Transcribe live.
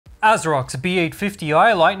ASRock's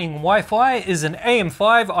B850I Lightning Wi-Fi is an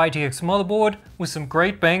AM5 ITX motherboard with some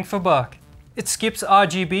great bang for buck. It skips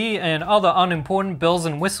RGB and other unimportant bells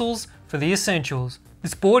and whistles for the essentials.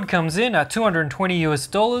 This board comes in at $220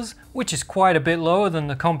 US, which is quite a bit lower than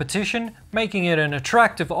the competition, making it an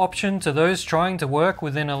attractive option to those trying to work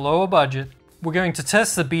within a lower budget. We're going to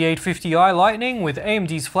test the B850i Lightning with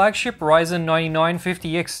AMD's flagship Ryzen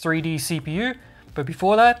 9950X3D CPU, but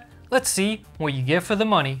before that, let's see what you get for the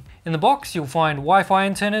money. In the box, you'll find Wi-Fi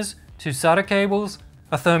antennas, 2 SATA cables,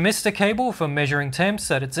 a thermistor cable for measuring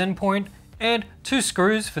temps at its endpoint, and 2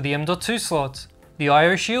 screws for the M.2 slots. The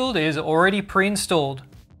I/O shield is already pre-installed.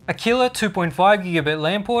 A killer 2.5GB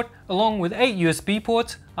LAN port along with 8 USB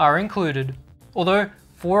ports are included, although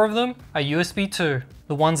 4 of them are USB 2.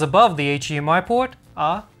 The ones above the HDMI port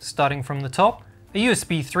are, starting from the top, a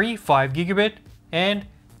USB 3 5GB and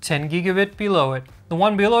 10GB below it. The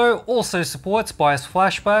one below also supports BIOS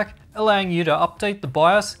flashback, allowing you to update the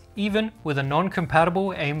BIOS even with a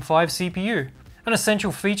non-compatible AM5 CPU, an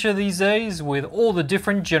essential feature these days with all the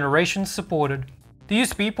different generations supported. The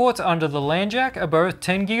USB ports under the LAN jack are both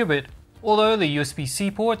 10GB, although the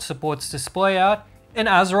USB-C port supports display out, and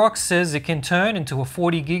ASRock says it can turn into a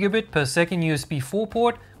 40GB per second USB 4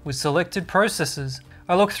 port with selected processors.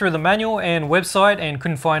 I looked through the manual and website and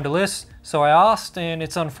couldn't find a list, so I asked, and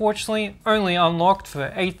it's unfortunately only unlocked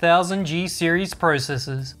for 8000G series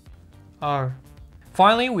processors. Oh.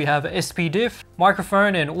 Finally, we have SPDIF,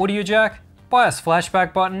 microphone and audio jack, BIOS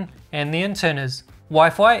flashback button, and the antennas.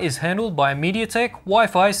 Wi-Fi is handled by a MediaTek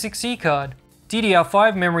Wi-Fi 6E card.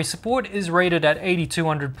 DDR5 memory support is rated at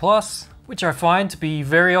 8200+, which I find to be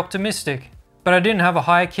very optimistic. But I didn't have a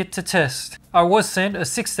higher kit to test. I was sent a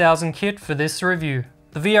 6000 kit for this review.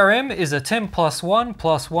 The VRM is a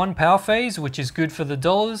 10+1+1 power phase, which is good for the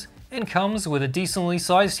dollars, and comes with a decently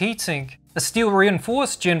sized heatsink. A steel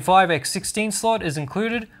reinforced Gen 5 X16 slot is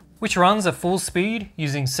included, which runs at full speed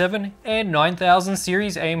using 7 and 9000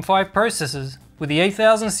 series AM5 processors. With the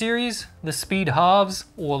 8000 series, the speed halves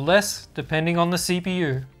or less depending on the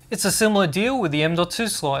CPU. It's a similar deal with the M.2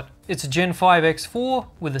 slot. It's a Gen 5 X4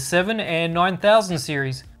 with the 7 and 9000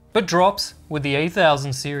 series, but drops with the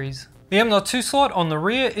 8000 series. The M.2 slot on the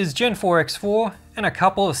rear is Gen 4 X4, and a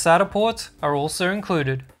couple of SATA ports are also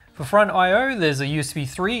included. For front I/O, there's a USB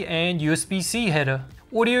 3 and USB-C header.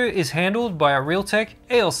 Audio is handled by a Realtek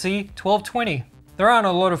ALC1220. There aren't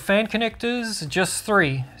a lot of fan connectors, just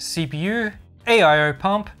 3, CPU, AIO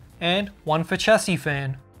pump, and 1 for chassis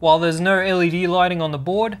fan. While there's no LED lighting on the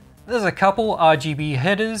board, there's a couple RGB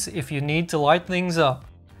headers if you need to light things up.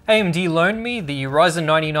 AMD loaned me the Ryzen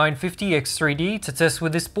 9950X3D to test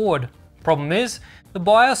with this board. Problem is, the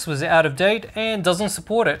BIOS was out of date and doesn't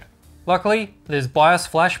support it. Luckily, there's BIOS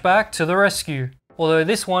flashback to the rescue, although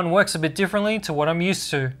this one works a bit differently to what I'm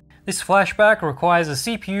used to. This flashback requires a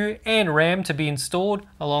CPU and RAM to be installed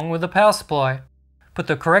along with a power supply. Put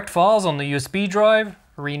the correct files on the USB drive,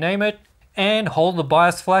 rename it, and hold the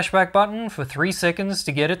BIOS flashback button for 3 seconds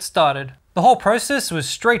to get it started. The whole process was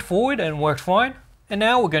straightforward and worked fine, and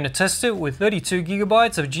now we're going to test it with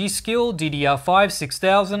 32GB of G.Skill DDR5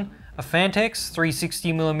 6000, a Phanteks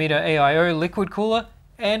 360mm AIO liquid cooler,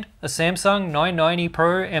 and a Samsung 990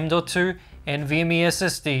 Pro M.2 NVMe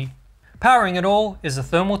SSD. Powering it all is a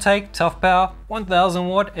Thermaltake ToughPower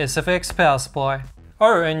 1000W SFX power supply.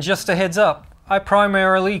 Oh, and just a heads up, I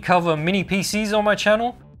primarily cover mini PCs on my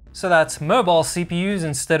channel, so that's mobile CPUs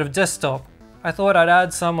instead of desktop. I thought I'd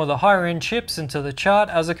add some of the higher end chips into the chart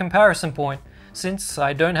as a comparison point, since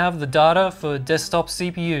I don't have the data for desktop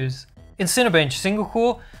CPUs. In Cinebench single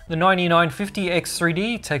core, the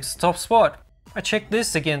 9950X3D takes the top spot. I checked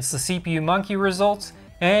this against the CPU Monkey results,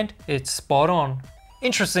 and it's spot on.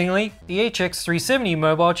 Interestingly, the HX370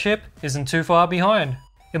 mobile chip isn't too far behind.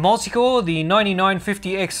 In multi-core, the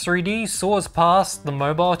 9950X3D soars past the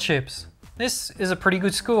mobile chips. This is a pretty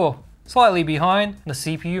good score, slightly behind the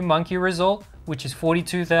CPU Monkey result, which is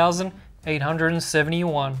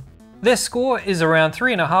 42,871. Their score is around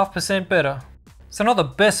 3.5% better. It's not the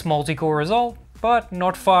best multi-core result, but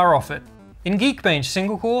not far off it. In Geekbench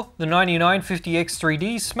single core, the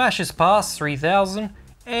 9950X3D smashes past 3000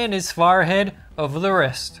 and is far ahead of the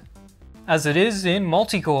rest, as it is in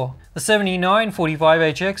multi-core. The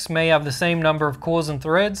 7945HX may have the same number of cores and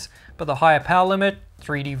threads, but the higher power limit,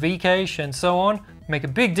 3D V-cache, and so on make a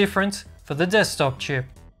big difference for the desktop chip.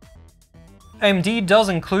 AMD does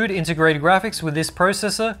include integrated graphics with this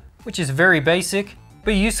processor, which is very basic,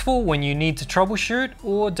 but useful when you need to troubleshoot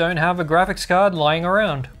or don't have a graphics card lying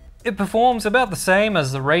around. It performs about the same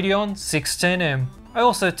as the Radeon 610M. I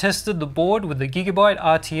also tested the board with the Gigabyte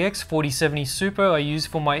RTX 4070 Super I use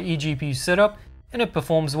for my eGPU setup, and it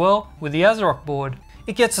performs well with the ASRock board.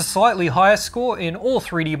 It gets a slightly higher score in all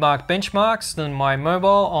 3D Mark benchmarks than my mobile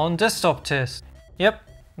on desktop test. Yep,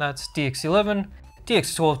 that's DX11,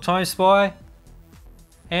 DX12 Time Spy,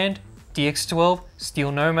 and DX12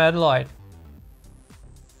 Steel Nomad Lite.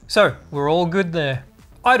 So, we're all good there.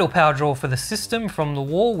 Idle power draw for the system from the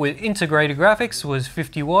wall with integrated graphics was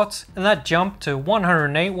 50 watts, and that jumped to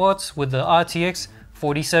 108 watts with the RTX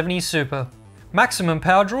 4070 Super. Maximum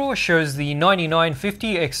power draw shows the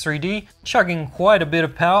 9950 X3D chugging quite a bit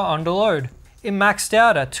of power under load. It maxed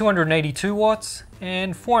out at 282 watts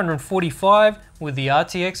and 445 with the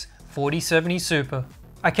RTX 4070 Super.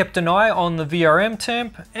 I kept an eye on the VRM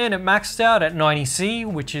temp and it maxed out at 90C,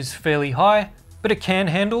 which is fairly high, but it can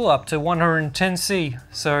handle up to 110C,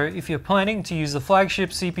 so if you're planning to use the flagship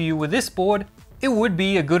CPU with this board, it would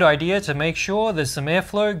be a good idea to make sure there's some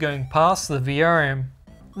airflow going past the VRM.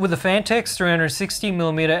 With the Fantex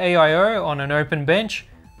 360mm AIO on an open bench,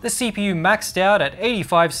 the CPU maxed out at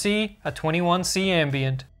 85C at 21C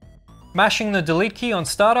ambient. Mashing the delete key on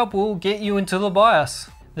startup will get you into the BIOS.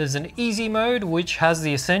 There's an easy mode which has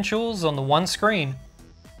the essentials on the one screen.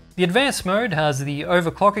 The advanced mode has the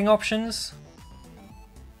overclocking options,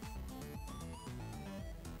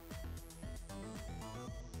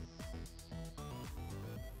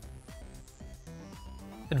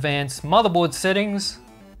 advanced motherboard settings,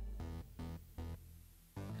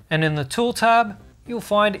 and in the tool tab, you'll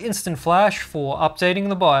find instant flash for updating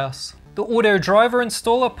the BIOS. The auto driver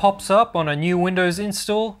installer pops up on a new Windows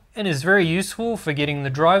install and is very useful for getting the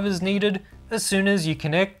drivers needed as soon as you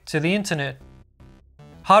connect to the internet.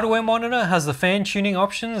 Hardware monitor has the fan tuning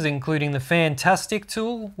options, including the Fantastic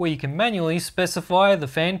tool where you can manually specify the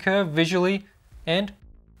fan curve visually, and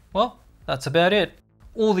well, that's about it.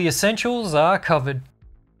 All the essentials are covered.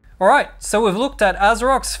 Alright, so we've looked at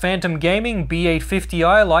ASRock's Phantom Gaming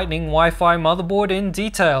B850i Lightning Wi-Fi motherboard in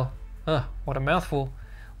detail. What a mouthful.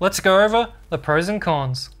 Let's go over the pros and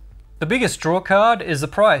cons. The biggest drawcard is the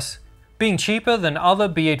price, being cheaper than other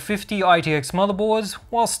B850 ITX motherboards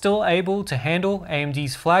while still able to handle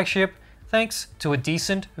AMD's flagship thanks to a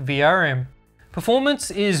decent VRM.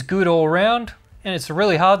 Performance is good all around, and it's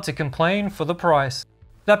really hard to complain for the price.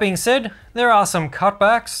 That being said, there are some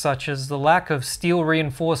cutbacks such as the lack of steel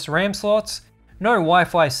reinforced RAM slots, no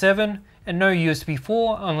Wi-Fi 7, and no USB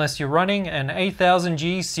 4 unless you're running an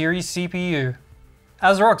 8000G series CPU.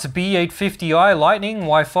 ASRock's B850i Lightning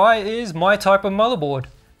Wi-Fi is my type of motherboard,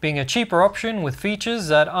 being a cheaper option with features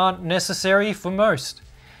that aren't necessary for most.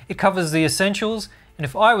 It covers the essentials, and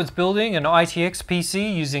if I was building an ITX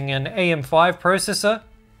PC using an AM5 processor,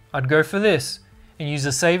 I'd go for this and use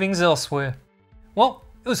the savings elsewhere. Well,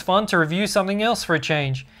 it was fun to review something else for a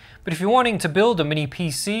change, but if you're wanting to build a mini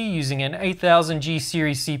PC using an 8000G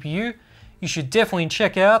series CPU, you should definitely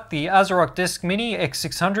check out the ASRock Desk Mini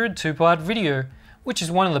X600 two-part video, which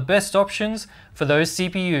is one of the best options for those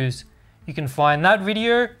CPUs. You can find that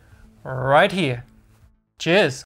video right here. Cheers!